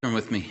Turn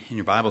with me in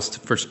your Bibles to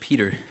 1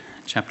 Peter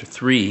chapter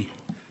 3.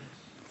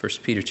 1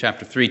 Peter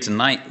chapter 3.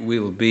 Tonight we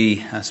will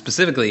be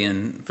specifically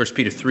in 1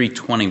 Peter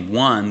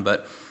 3:21,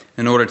 but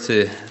in order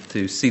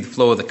to see the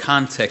flow of the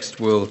context,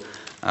 we'll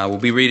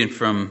be reading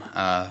from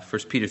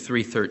 1 Peter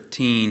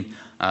 3:13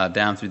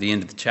 down through the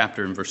end of the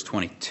chapter in verse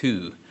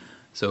 22.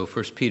 So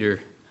 1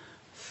 Peter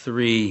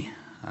 3,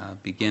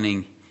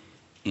 beginning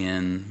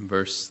in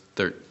verse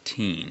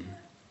 13.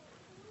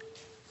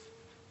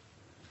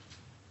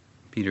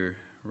 Peter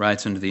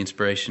writes under the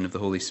inspiration of the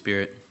Holy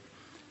Spirit,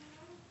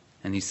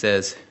 and he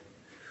says,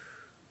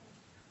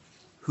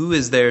 "Who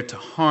is there to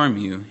harm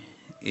you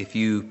if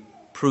you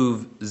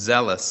prove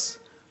zealous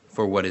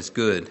for what is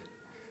good?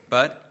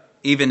 But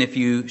even if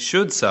you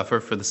should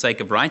suffer for the sake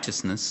of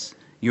righteousness,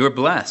 you are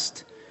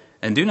blessed.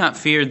 And do not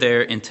fear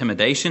their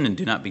intimidation, and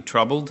do not be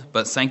troubled,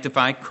 but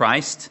sanctify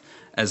Christ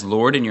as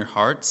Lord in your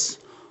hearts,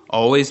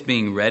 always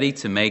being ready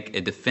to make a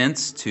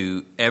defense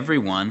to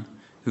everyone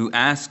who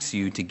asks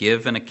you to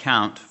give an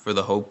account for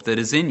the hope that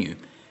is in you,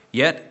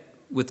 yet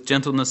with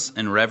gentleness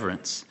and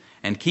reverence,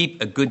 and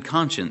keep a good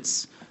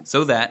conscience,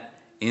 so that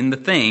in the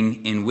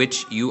thing in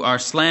which you are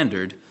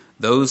slandered,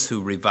 those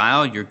who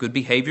revile your good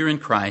behavior in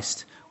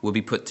Christ will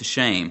be put to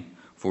shame.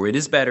 For it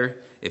is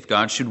better, if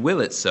God should will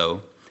it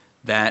so,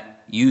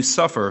 that you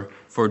suffer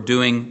for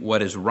doing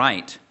what is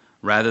right,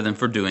 rather than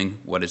for doing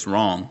what is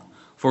wrong.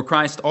 For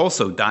Christ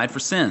also died for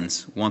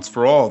sins, once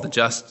for all, the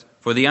just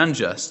for the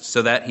unjust,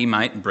 so that he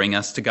might bring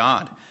us to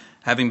God,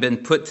 having been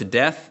put to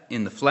death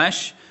in the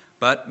flesh,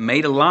 but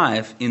made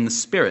alive in the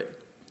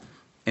Spirit,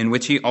 in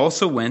which he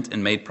also went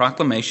and made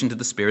proclamation to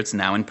the spirits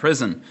now in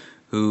prison,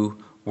 who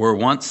were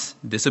once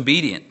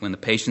disobedient, when the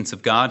patience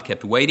of God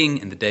kept waiting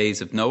in the days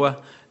of Noah,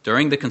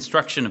 during the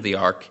construction of the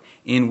ark,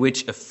 in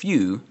which a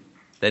few,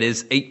 that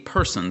is, 8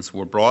 persons,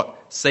 were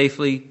brought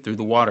safely through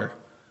the water.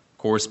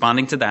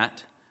 Corresponding to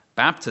that,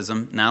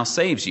 baptism now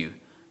saves you,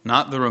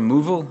 not the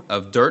removal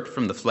of dirt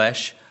from the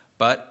flesh,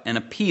 but an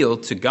appeal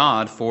to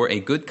God for a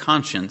good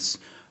conscience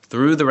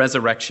through the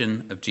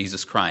resurrection of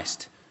Jesus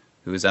Christ,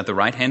 who is at the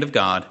right hand of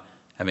God,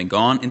 having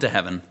gone into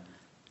heaven,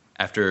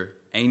 after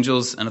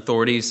angels and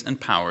authorities and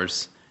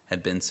powers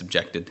had been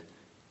subjected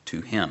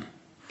to him."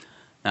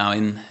 Now,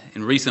 in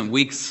recent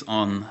weeks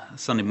on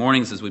Sunday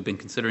mornings, as we've been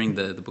considering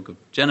the book of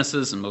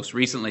Genesis, and most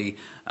recently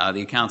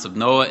the accounts of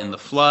Noah and the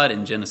flood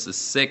in Genesis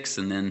 6,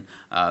 and then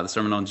the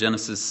sermon on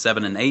Genesis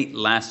 7 and 8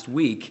 last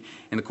week,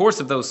 in the course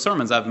of those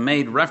sermons, I've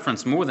made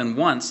reference more than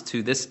once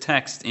to this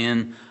text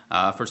in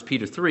 1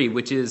 Peter 3,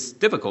 which is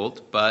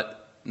difficult,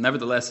 but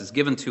nevertheless is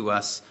given to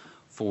us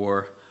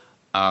for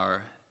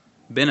our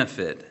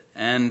benefit.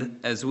 And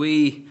as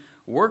we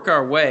work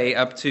our way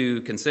up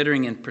to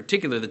considering in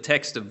particular the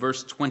text of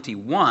verse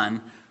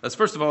 21, let's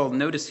first of all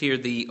notice here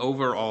the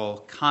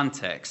overall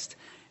context.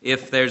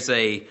 If there's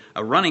a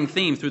running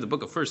theme through the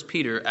book of 1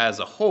 Peter as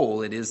a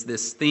whole, it is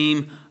this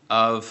theme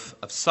of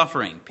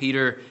suffering.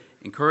 Peter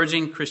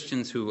encouraging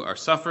Christians who are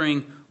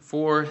suffering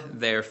for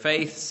their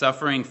faith,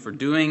 suffering for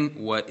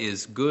doing what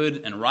is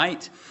good and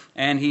right,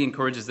 and he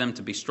encourages them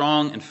to be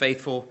strong and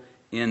faithful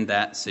in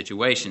that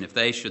situation. If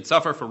they should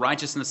suffer for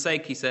righteousness'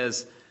 sake, he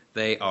says,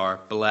 they are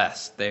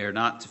blessed. They are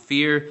not to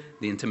fear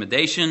the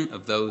intimidation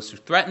of those who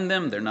threaten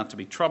them. They're not to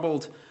be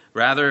troubled.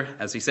 Rather,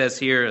 as he says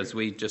here, as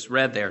we just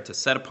read, they are to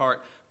set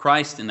apart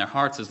Christ in their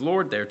hearts as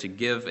Lord. They're to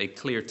give a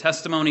clear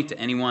testimony to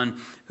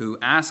anyone who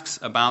asks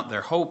about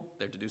their hope.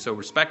 They're to do so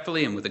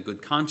respectfully and with a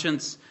good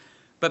conscience.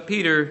 But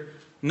Peter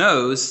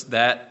knows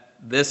that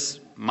this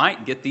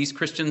might get these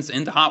Christians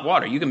into hot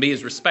water. You can be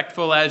as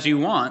respectful as you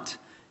want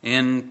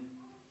in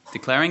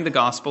declaring the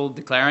gospel,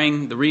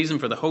 declaring the reason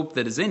for the hope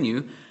that is in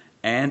you,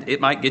 and it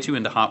might get you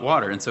into hot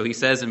water. And so he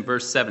says in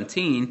verse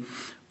 17,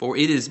 "For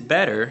it is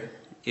better,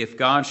 if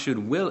God should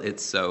will it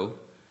so,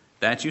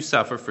 that you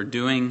suffer for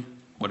doing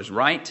what is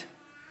right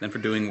than for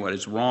doing what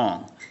is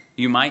wrong."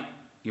 You might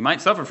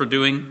suffer for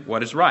doing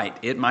what is right.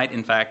 It might,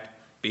 in fact,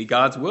 be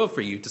God's will for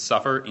you to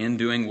suffer in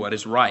doing what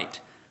is right.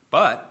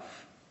 But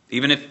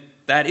even if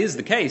that is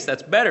the case,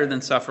 that's better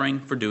than suffering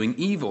for doing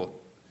evil.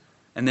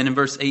 And then in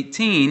verse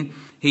 18,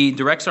 he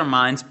directs our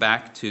minds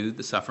back to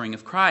the suffering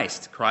of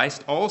Christ.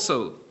 Christ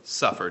also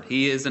suffered.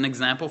 He is an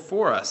example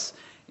for us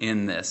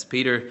in this.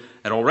 Peter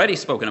had already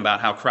spoken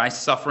about how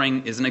Christ's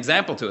suffering is an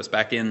example to us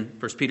back in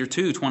 1 Peter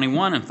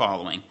 2:21 and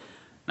following.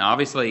 Now,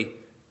 obviously,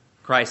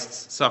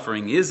 Christ's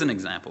suffering is an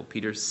example.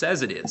 Peter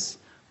says it is.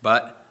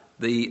 But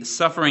the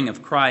suffering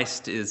of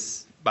Christ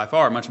is by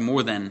far much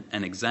more than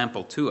an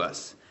example to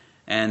us.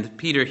 And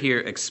Peter here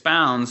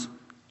expounds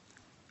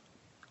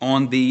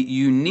on the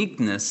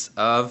uniqueness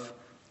of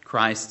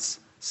Christ's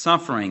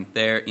suffering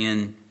there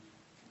in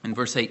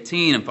verse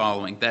 18 and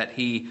following, that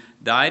he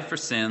died for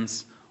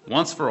sins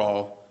once for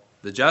all,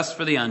 the just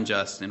for the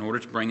unjust, in order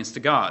to bring us to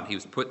God. He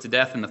was put to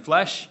death in the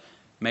flesh,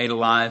 made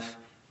alive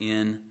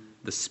in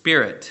the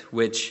Spirit,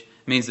 which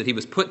means that he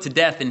was put to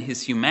death in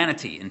his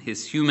humanity, in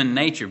his human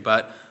nature,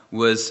 but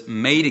was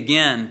made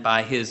again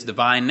by his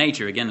divine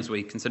nature. Again, as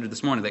we considered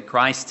this morning, that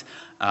Christ,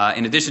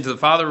 in addition to the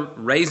Father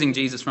raising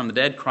Jesus from the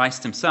dead,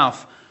 Christ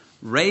himself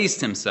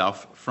raised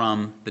himself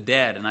from the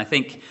dead. And I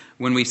think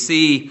when we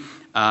see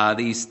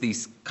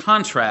these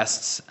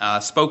contrasts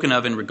spoken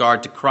of in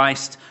regard to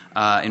Christ,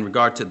 in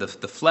regard to the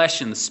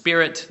flesh and the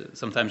spirit,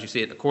 sometimes you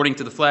see it according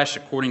to the flesh,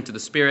 according to the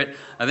spirit.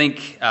 I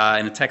think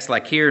in a text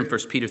like here in 1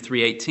 Peter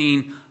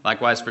 3:18,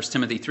 likewise 1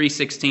 Timothy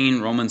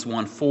 3:16, Romans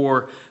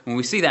 1:4, when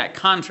we see that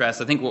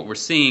contrast, I think what we're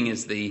seeing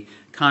is the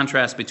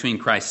contrast between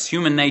Christ's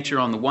human nature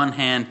on the one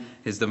hand,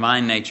 his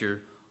divine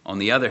nature on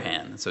the other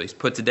hand. So he's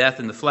put to death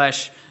in the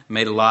flesh,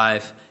 made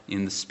alive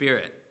in the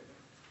spirit.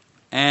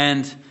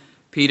 And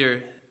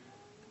Peter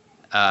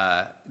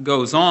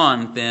goes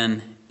on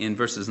then in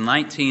verses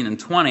 19 and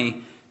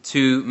 20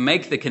 to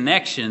make the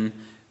connection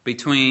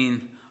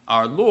between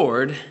our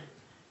Lord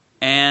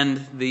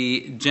and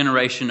the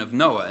generation of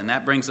Noah. And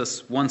that brings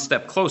us one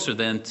step closer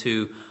then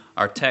to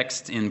our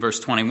text in verse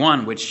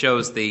 21, which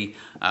shows the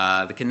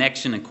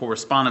connection and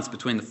correspondence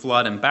between the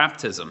flood and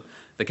baptism.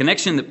 The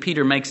connection that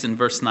Peter makes in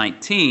verse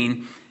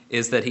 19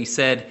 is that he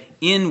said,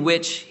 in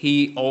which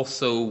he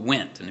also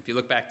went. And if you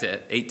look back to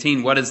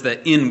 18, what is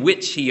the in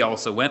which he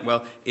also went?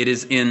 Well, it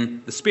is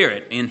in the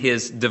Spirit, in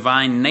his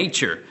divine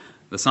nature.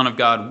 The Son of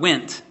God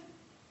went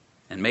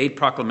and made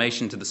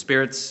proclamation to the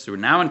spirits who are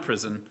now in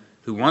prison,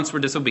 who once were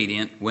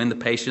disobedient, when the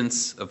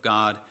patience of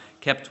God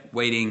kept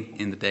waiting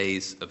in the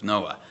days of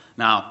Noah.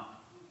 Now,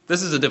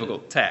 this is a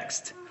difficult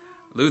text.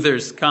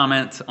 Luther's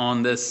comment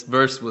on this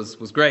verse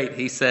was great.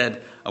 He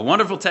said, a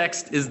wonderful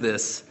text is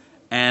this,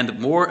 and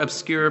more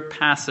obscure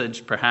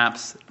passage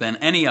perhaps than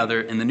any other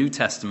in the New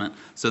Testament,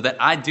 so that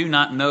I do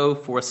not know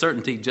for a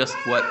certainty just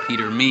what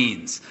Peter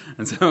means.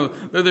 And so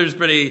Luther's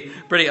pretty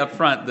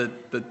upfront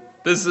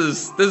that this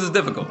is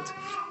difficult.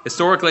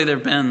 Historically, there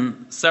have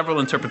been several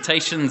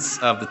interpretations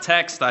of the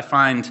text. I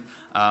find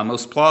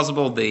most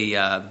plausible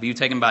the view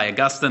taken by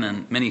Augustine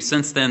and many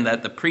since then,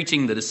 that the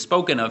preaching that is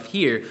spoken of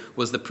here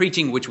was the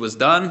preaching which was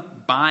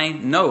done by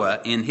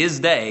Noah in his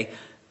day,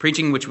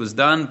 preaching which was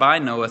done by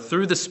Noah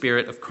through the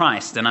Spirit of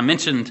Christ. And I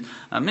mentioned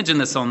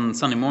this on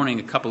Sunday morning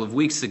a couple of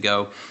weeks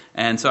ago,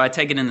 and so I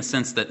take it in the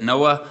sense that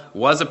Noah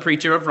was a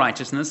preacher of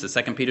righteousness, as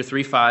 2 Peter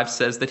 3:5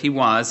 says that he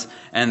was,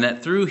 and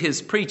that through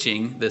his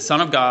preaching, the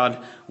Son of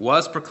God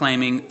was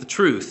proclaiming the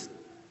truth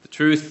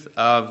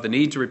of the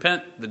need to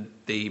repent,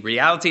 the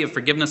reality of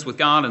forgiveness with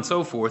God, and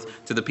so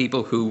forth, to the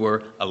people who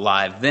were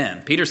alive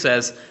then. Peter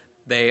says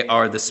they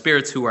are the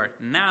spirits who are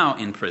now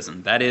in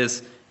prison, that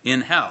is,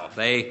 in hell.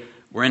 They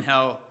were in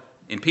hell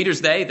in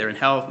Peter's day, they're in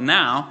hell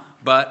now,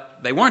 but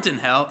they weren't in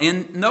hell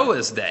in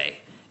Noah's day,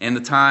 in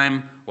the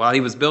time while he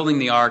was building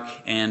the ark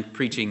and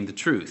preaching the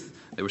truth.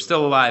 They were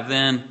still alive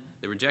then,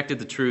 they rejected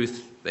the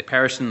truth, they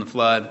perished in the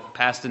flood,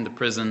 passed into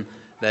prison,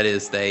 that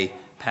is, they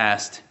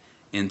passed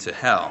into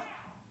hell.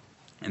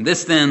 And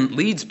this then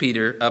leads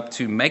Peter up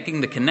to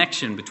making the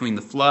connection between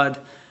the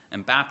flood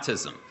and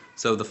baptism.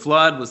 So the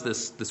flood was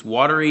this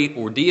watery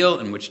ordeal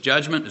in which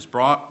judgment is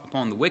brought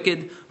upon the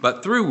wicked,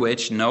 but through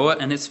which Noah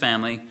and his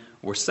family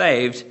were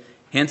saved.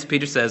 Hence,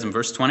 Peter says in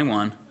verse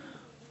 21,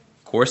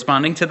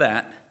 corresponding to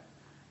that,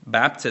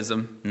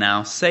 baptism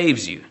now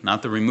saves you.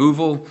 Not the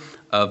removal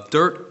of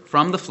dirt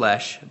from the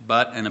flesh,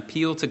 but an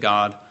appeal to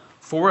God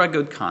for a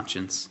good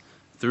conscience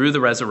through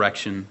the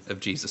resurrection of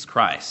Jesus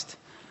Christ.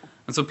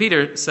 And so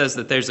Peter says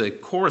that there's a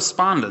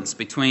correspondence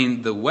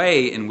between the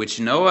way in which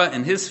Noah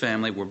and his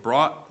family were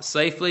brought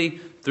safely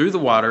through the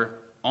water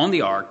on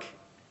the ark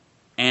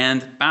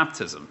and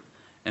baptism.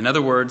 In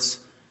other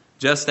words,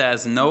 just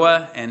as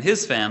Noah and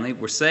his family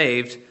were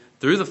saved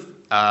through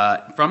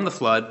from the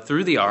flood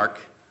through the ark,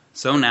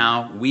 so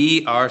now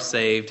we are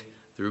saved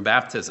through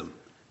baptism.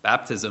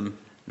 Baptism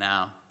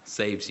now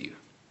saves you.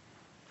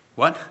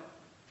 What?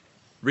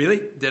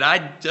 Really? Did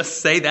I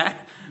just say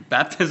that?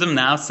 Baptism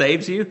now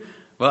saves you?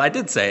 Well, I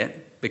did say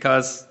it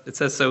because it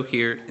says so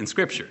here in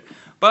Scripture.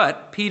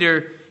 But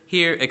Peter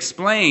here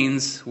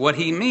explains what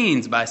he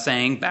means by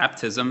saying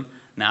baptism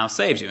now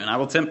saves you. And I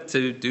will attempt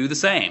to do the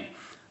same.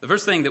 The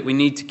first thing that we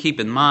need to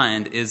keep in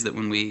mind is that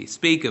when we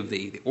speak of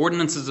the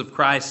ordinances of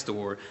Christ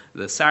or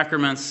the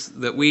sacraments,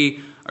 that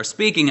we are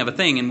speaking of a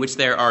thing in which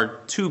there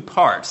are two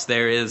parts.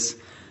 There is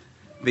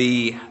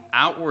the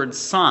outward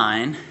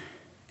sign,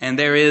 and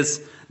there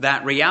is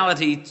that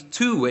reality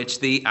to which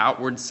the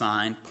outward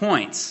sign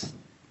points.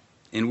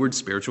 Inward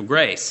spiritual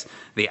grace.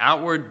 The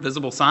outward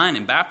visible sign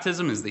in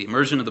baptism is the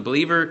immersion of the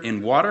believer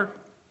in water.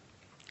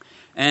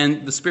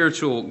 And the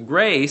spiritual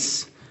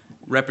grace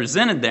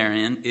represented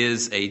therein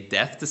is a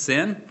death to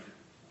sin,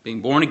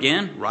 being born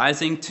again,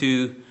 rising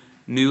to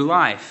new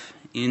life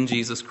in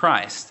Jesus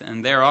Christ.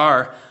 And there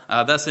are,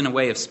 thus in a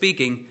way of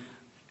speaking,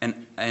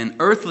 an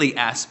earthly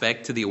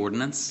aspect to the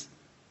ordinance,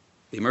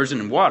 the immersion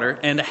in water,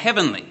 and a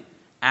heavenly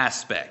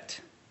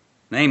aspect,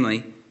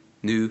 namely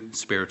new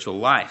spiritual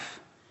life.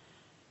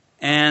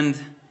 And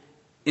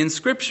in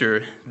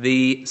Scripture,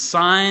 the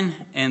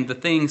sign and the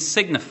things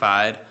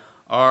signified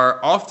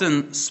are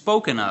often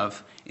spoken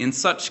of in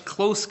such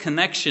close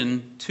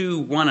connection to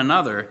one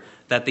another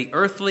that the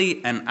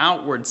earthly and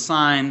outward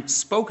sign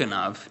spoken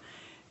of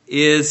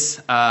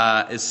is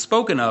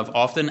spoken of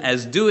often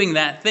as doing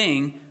that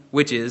thing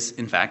which is,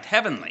 in fact,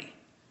 heavenly.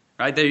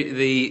 Right?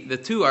 The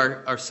two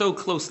are so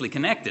closely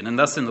connected. And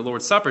thus in the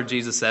Lord's Supper,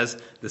 Jesus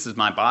says, this is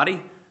my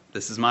body,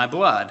 this is my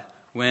blood.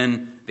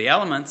 When the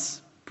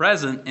elements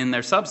present in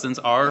their substance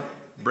are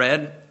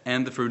bread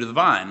and the fruit of the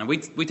vine. And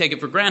we take it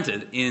for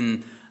granted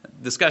in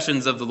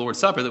discussions of the Lord's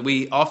Supper that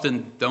we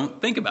often don't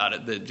think about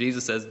it, that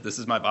Jesus says, this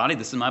is my body,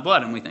 this is my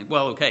blood. And we think,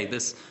 well, okay,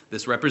 this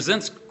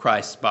represents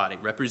Christ's body,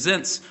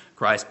 represents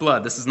Christ's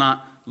blood. This is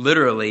not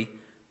literally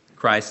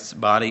Christ's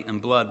body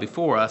and blood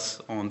before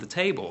us on the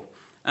table.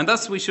 And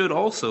thus we should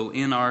also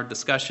in our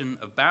discussion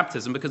of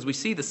baptism, because we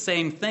see the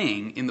same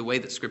thing in the way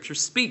that Scripture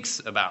speaks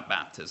about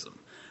baptism.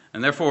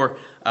 And therefore,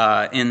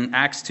 in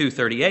Acts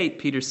 2:38,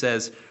 Peter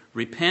says,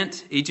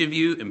 repent, each of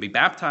you, and be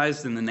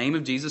baptized in the name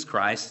of Jesus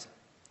Christ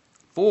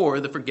for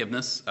the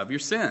forgiveness of your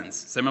sins.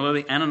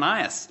 Similarly,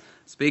 Ananias,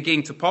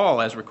 speaking to Paul,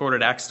 as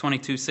recorded Acts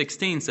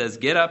 22:16, says,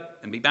 get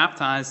up and be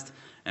baptized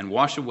and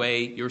wash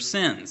away your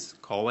sins,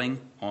 calling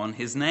on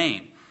his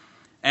name.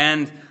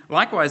 And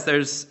likewise,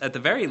 there's at the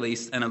very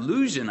least an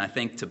allusion, I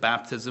think, to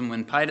baptism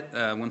when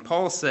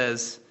Paul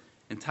says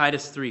in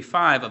Titus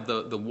 3:5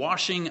 of the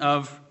washing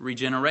of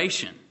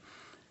regeneration.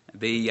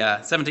 The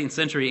 17th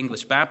century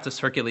English Baptist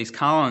Hercules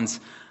Collins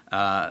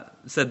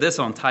said this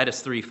on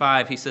Titus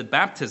 3:5. He said,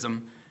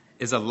 baptism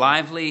is a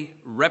lively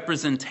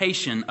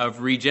representation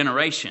of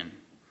regeneration,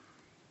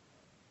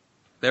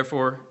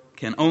 therefore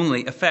can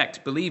only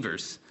affect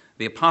believers.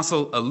 The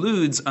apostle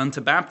alludes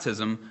unto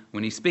baptism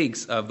when he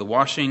speaks of the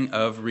washing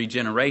of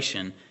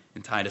regeneration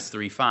in Titus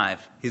 3:5.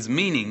 His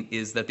meaning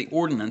is that the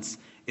ordinance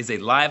is a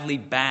lively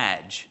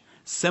badge,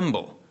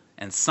 symbol,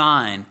 and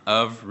sign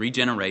of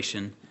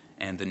regeneration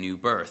and the new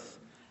birth.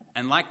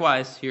 And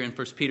likewise, here in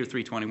 1 Peter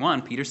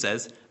 3:21, Peter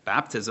says,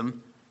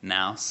 baptism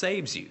now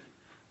saves you.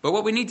 But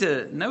what we need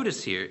to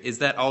notice here is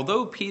that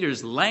although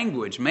Peter's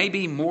language may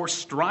be more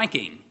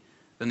striking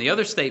than the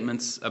other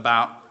statements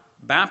about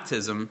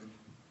baptism,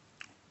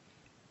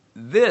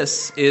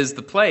 this is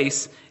the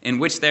place in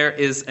which there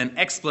is an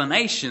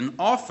explanation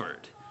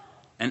offered.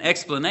 An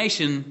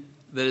explanation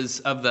that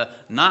is of the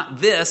not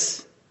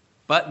this,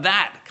 but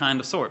that kind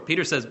of sort.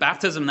 Peter says,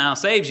 baptism now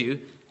saves you,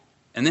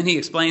 and then he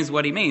explains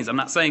what he means. I'm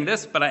not saying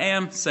this, but I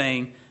am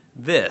saying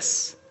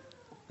this.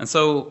 And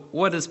so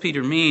what does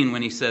Peter mean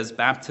when he says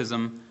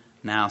baptism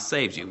now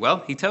saves you?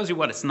 Well, he tells you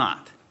what it's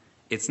not.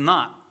 It's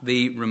not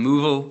the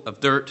removal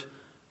of dirt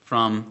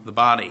from the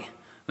body.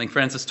 I think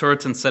Francis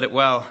Turretin said it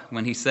well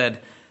when he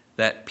said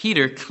that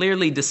Peter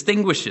clearly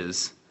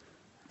distinguishes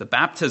the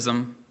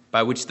baptism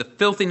by which the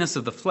filthiness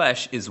of the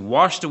flesh is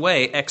washed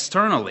away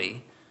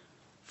externally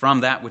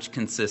from that which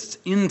consists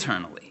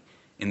internally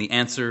in the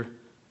answer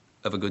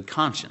of a good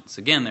conscience.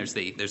 Again, there's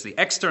the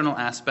external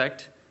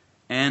aspect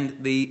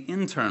and the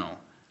internal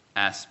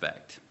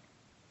aspect.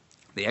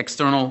 The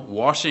external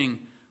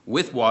washing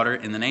with water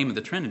in the name of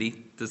the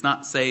Trinity does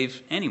not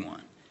save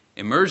anyone.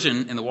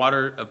 Immersion in the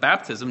water of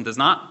baptism does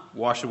not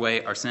wash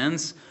away our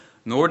sins,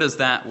 nor does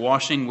that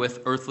washing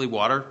with earthly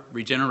water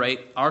regenerate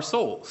our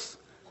souls.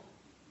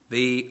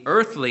 The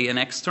earthly and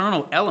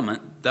external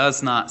element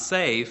does not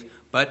save,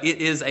 but it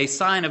is a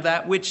sign of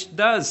that which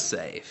does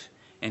save.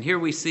 And here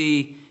we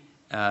see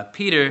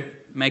Peter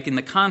making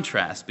the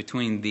contrast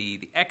between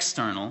the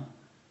external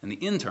and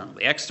the internal.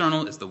 The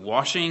external is the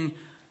washing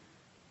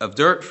of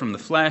dirt from the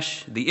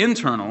flesh. The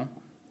internal,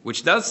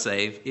 which does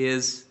save,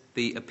 is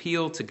the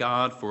appeal to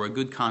God for a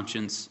good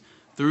conscience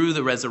through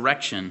the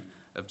resurrection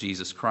of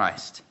Jesus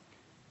Christ.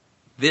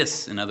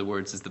 This, in other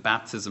words, is the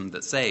baptism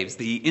that saves,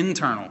 the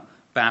internal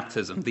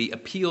baptism, the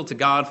appeal to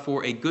God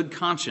for a good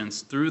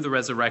conscience through the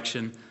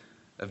resurrection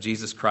of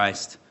Jesus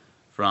Christ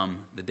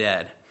from the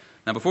dead.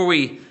 Now, before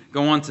we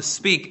go on to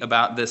speak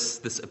about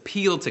this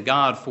appeal to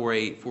God for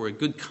a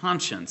good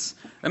conscience,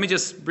 let me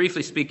just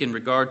briefly speak in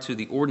regard to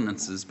the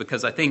ordinances,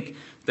 because I think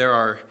there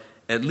are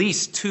at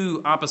least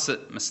two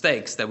opposite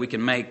mistakes that we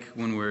can make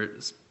when we're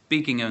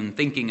speaking and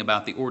thinking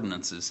about the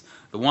ordinances.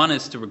 The one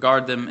is to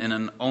regard them in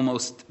an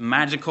almost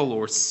magical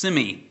or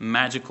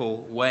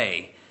semi-magical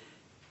way,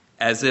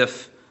 as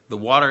if the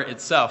water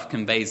itself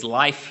conveys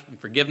life and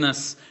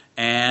forgiveness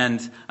and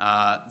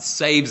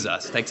saves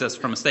us, takes us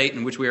from a state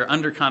in which we are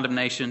under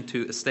condemnation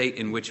to a state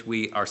in which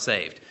we are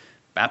saved.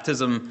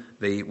 Baptism,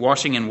 the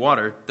washing in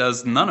water,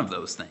 does none of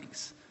those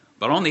things.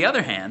 But on the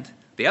other hand,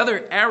 the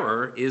other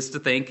error is to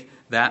think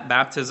that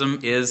baptism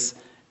is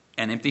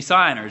an empty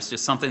sign, or it's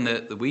just something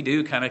that we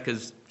do kind of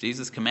because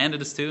Jesus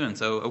commanded us to, and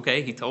so,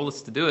 okay, he told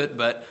us to do it,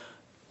 but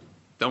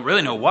don't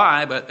really know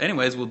why, but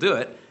anyways, we'll do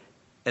it,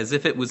 as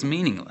if it was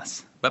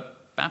meaningless.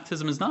 But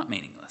baptism is not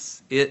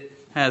meaningless. It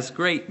has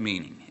great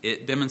meaning.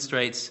 It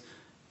demonstrates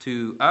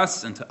to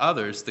us and to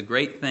others the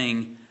great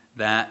thing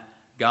that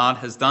God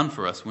has done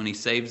for us when he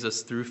saves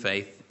us through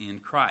faith in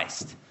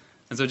Christ.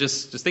 And so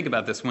just think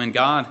about this. When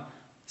God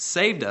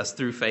saved us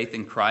through faith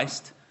in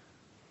Christ,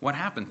 what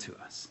happened to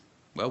us?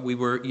 Well, we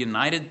were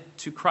united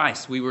to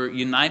Christ. We were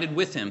united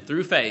with him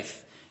through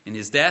faith in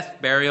his death,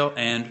 burial,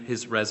 and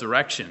his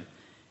resurrection.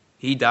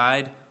 He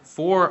died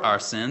for our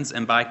sins,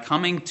 and by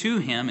coming to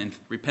him in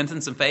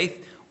repentance and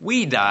faith,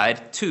 we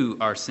died to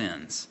our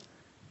sins.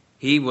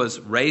 He was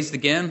raised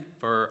again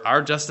for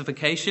our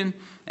justification,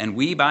 and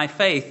we by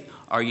faith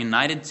are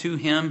united to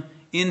him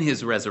in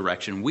his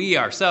resurrection. We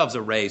ourselves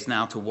are raised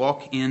now to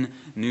walk in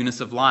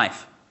newness of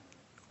life.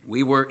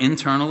 We were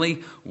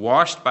internally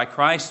washed by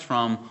Christ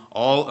from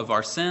all of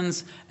our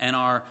sins, and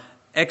our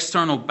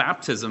external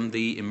baptism,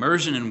 the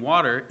immersion in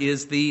water,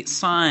 is the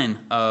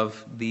sign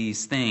of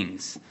these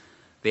things.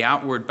 The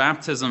outward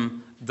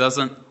baptism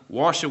doesn't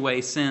wash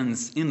away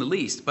sins in the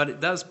least, but it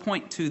does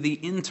point to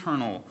the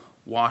internal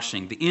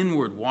washing, the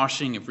inward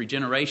washing of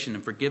regeneration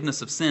and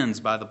forgiveness of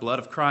sins by the blood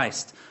of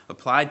Christ,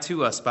 applied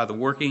to us by the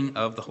working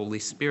of the Holy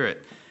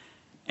Spirit.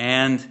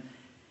 And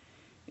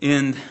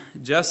in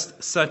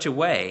just such a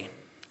way,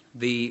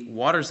 the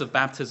waters of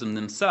baptism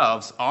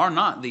themselves are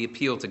not the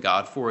appeal to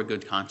God for a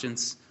good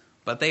conscience,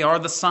 but they are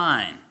the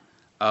sign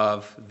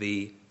of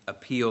the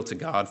appeal to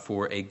God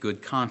for a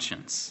good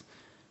conscience.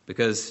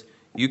 Because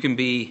you can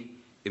be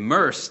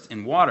immersed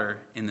in water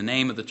in the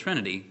name of the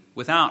Trinity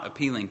without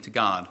appealing to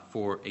God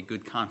for a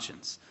good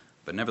conscience.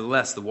 But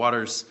nevertheless, the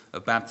waters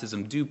of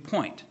baptism do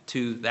point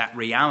to that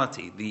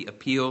reality, the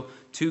appeal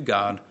to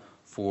God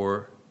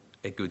for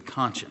a good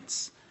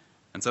conscience.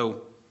 And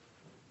so,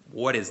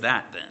 what is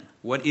that then?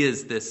 What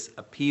is this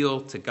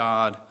appeal to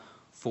God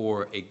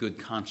for a good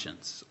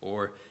conscience?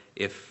 Or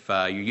if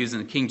you're using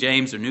the King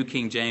James or New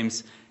King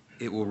James,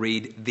 it will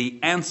read, the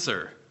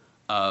answer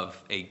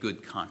of a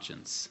good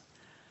conscience.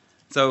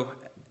 So,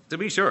 to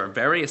be sure,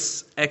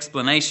 various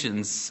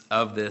explanations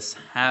of this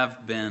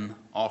have been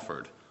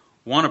offered.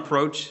 One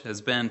approach has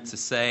been to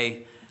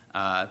say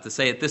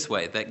it this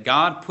way, that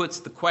God puts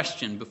the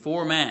question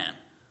before man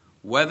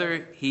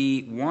whether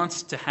he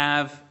wants to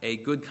have a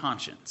good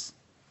conscience.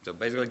 So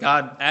basically,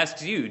 God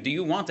asks you, do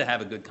you want to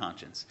have a good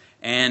conscience?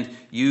 And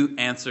you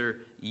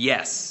answer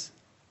yes.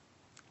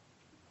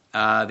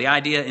 The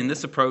idea in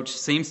this approach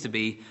seems to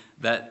be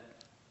that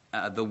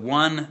the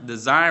one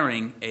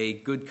desiring a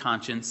good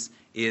conscience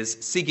is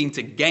seeking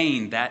to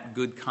gain that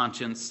good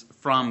conscience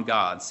from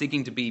God,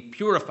 seeking to be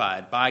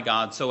purified by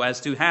God so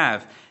as to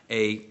have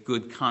a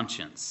good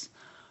conscience.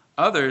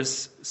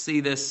 Others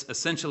see this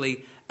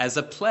essentially as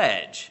a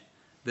pledge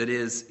that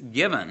is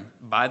given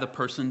by the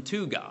person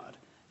to God,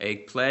 a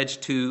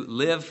pledge to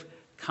live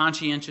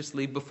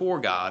conscientiously before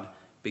God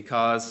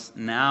because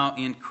now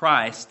in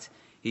Christ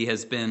he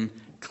has been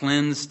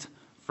cleansed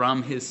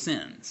from his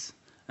sins.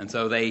 And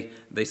so they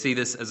see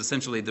this as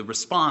essentially the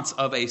response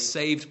of a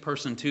saved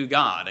person to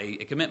God, a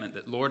commitment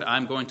that, Lord,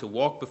 I'm going to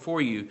walk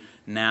before you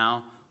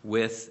now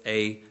with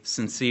a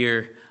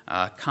sincere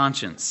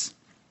conscience.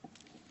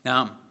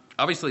 Now,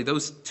 obviously,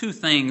 those two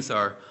things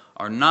are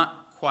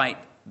not quite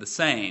the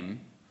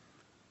same,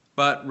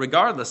 but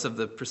regardless of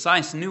the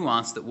precise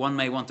nuance that one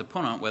may want to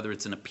put on it, whether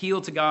it's an appeal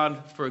to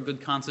God for a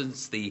good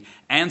conscience, the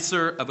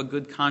answer of a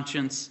good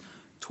conscience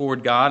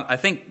toward God, I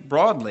think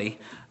broadly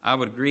I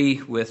would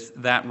agree with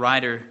that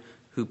writer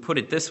who put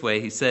it this way.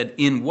 He said,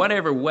 in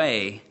whatever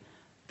way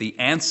the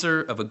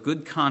answer of a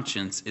good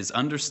conscience is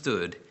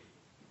understood,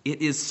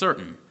 it is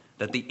certain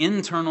that the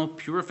internal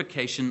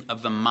purification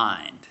of the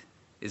mind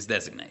is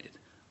designated.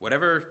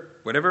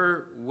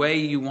 Whatever way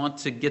you want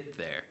to get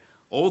there,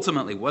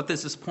 ultimately what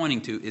this is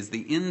pointing to is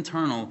the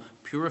internal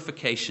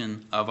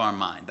purification of our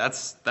mind.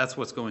 That's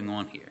what's going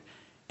on here.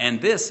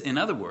 And this, in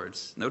other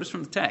words, notice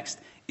from the text,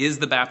 is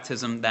the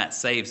baptism that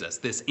saves us.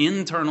 This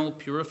internal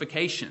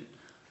purification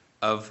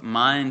of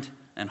mind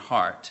and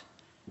heart.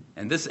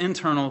 And this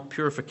internal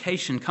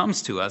purification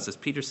comes to us, as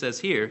Peter says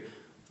here,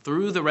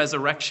 through the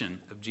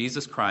resurrection of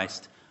Jesus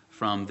Christ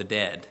from the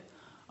dead.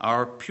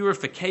 Our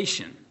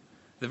purification,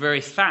 the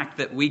very fact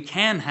that we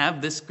can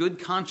have this good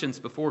conscience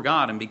before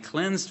God and be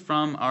cleansed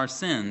from our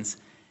sins,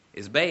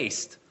 is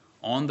based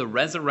on the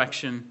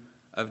resurrection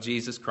of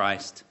Jesus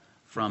Christ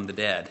from the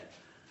dead.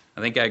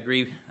 I think I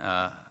agree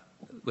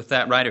with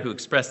that writer who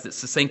expressed it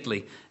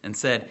succinctly and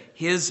said,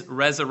 his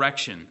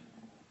resurrection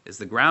is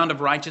the ground of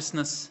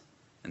righteousness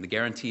and the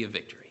guarantee of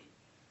victory.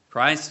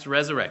 Christ's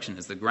resurrection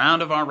is the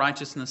ground of our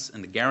righteousness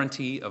and the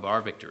guarantee of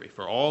our victory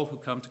for all who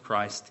come to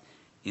Christ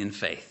in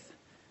faith.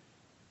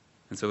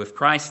 And so if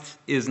Christ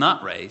is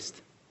not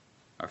raised,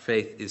 our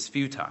faith is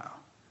futile.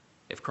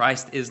 If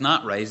Christ is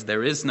not raised,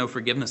 there is no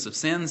forgiveness of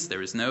sins,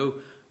 there is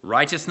no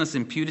righteousness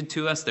imputed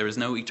to us, there is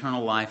no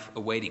eternal life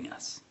awaiting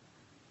us.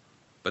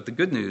 But the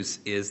good news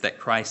is that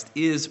Christ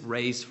is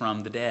raised from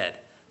the dead,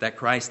 that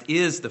Christ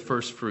is the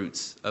first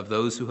fruits of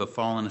those who have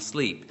fallen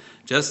asleep.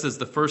 Just as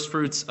the first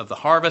fruits of the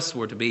harvest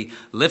were to be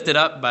lifted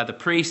up by the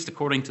priest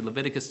according to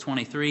Leviticus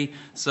 23,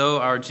 so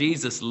our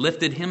Jesus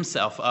lifted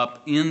himself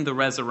up in the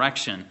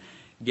resurrection,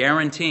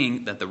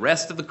 guaranteeing that the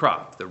rest of the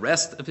crop, the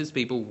rest of his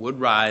people,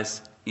 would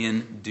rise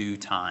in due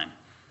time.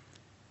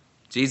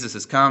 Jesus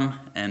has come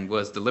and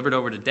was delivered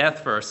over to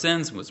death for our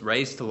sins, was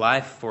raised to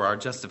life for our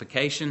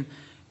justification.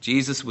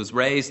 Jesus was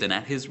raised, and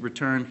at his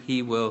return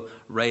he will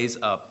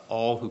raise up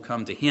all who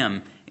come to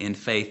him in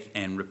faith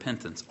and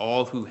repentance,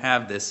 all who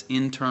have this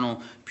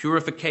internal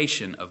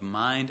purification of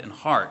mind and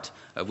heart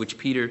of which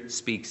Peter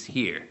speaks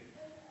here.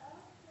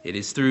 It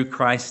is through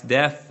Christ's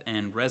death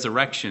and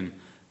resurrection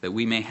that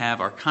we may have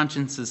our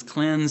consciences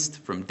cleansed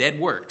from dead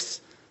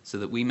works, so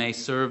that we may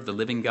serve the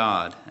living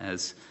God,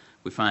 as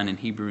we find in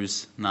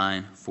Hebrews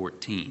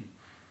 9:14.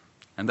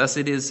 And thus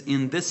it is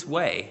in this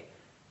way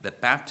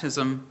that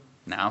baptism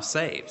now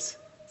saves.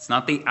 It's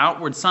not the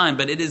outward sign,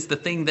 but it is the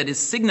thing that is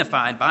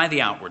signified by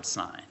the outward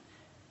sign,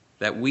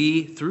 that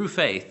we, through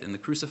faith in the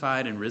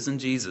crucified and risen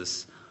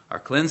Jesus, are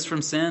cleansed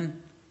from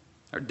sin,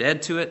 are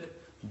dead to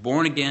it,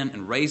 born again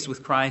and raised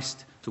with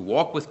Christ, to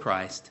walk with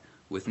Christ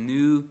with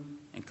new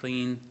and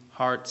clean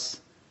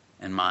hearts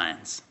and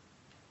minds.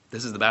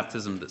 This is the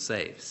baptism that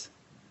saves.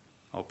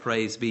 All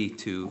praise be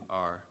to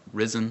our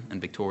risen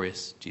and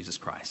victorious Jesus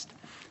Christ.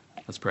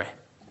 Let's pray.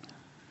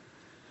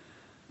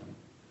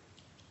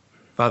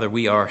 Father,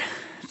 we are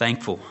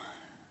thankful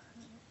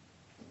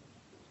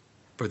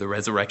for the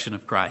resurrection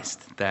of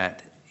Christ,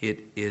 that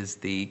it is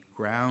the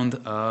ground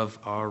of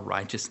our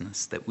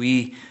righteousness, that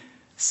we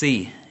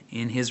see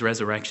in his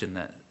resurrection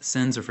that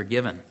sins are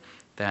forgiven,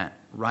 that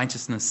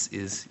righteousness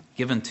is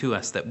given to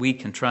us, that we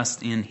can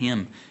trust in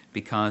him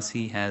because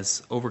he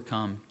has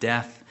overcome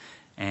death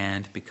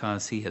and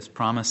because he has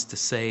promised to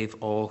save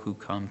all who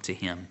come to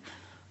him.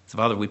 So,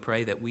 Father, we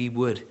pray that we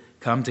would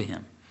come to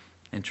him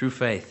in true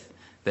faith,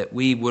 that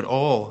we would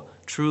all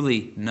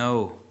truly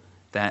know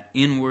that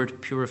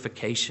inward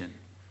purification,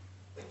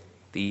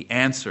 the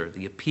answer,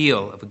 the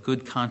appeal of a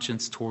good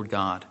conscience toward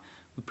God.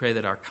 We pray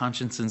that our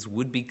consciences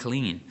would be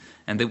clean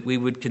and that we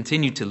would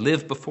continue to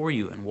live before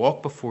you and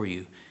walk before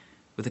you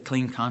with a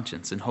clean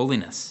conscience and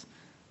holiness,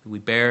 that we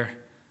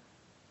bear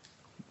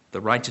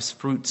the righteous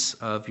fruits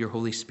of your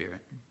Holy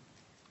Spirit.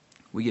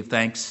 We give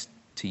thanks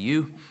to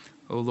you,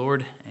 O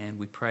Lord, and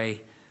we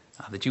pray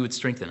that you would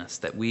strengthen us,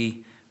 that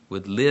we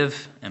would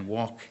live and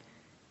walk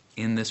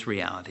in this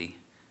reality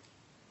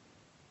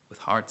with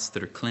hearts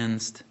that are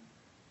cleansed,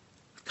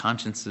 with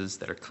consciences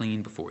that are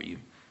clean before you.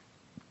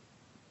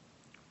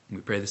 We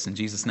pray this in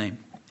Jesus'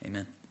 name.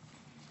 Amen.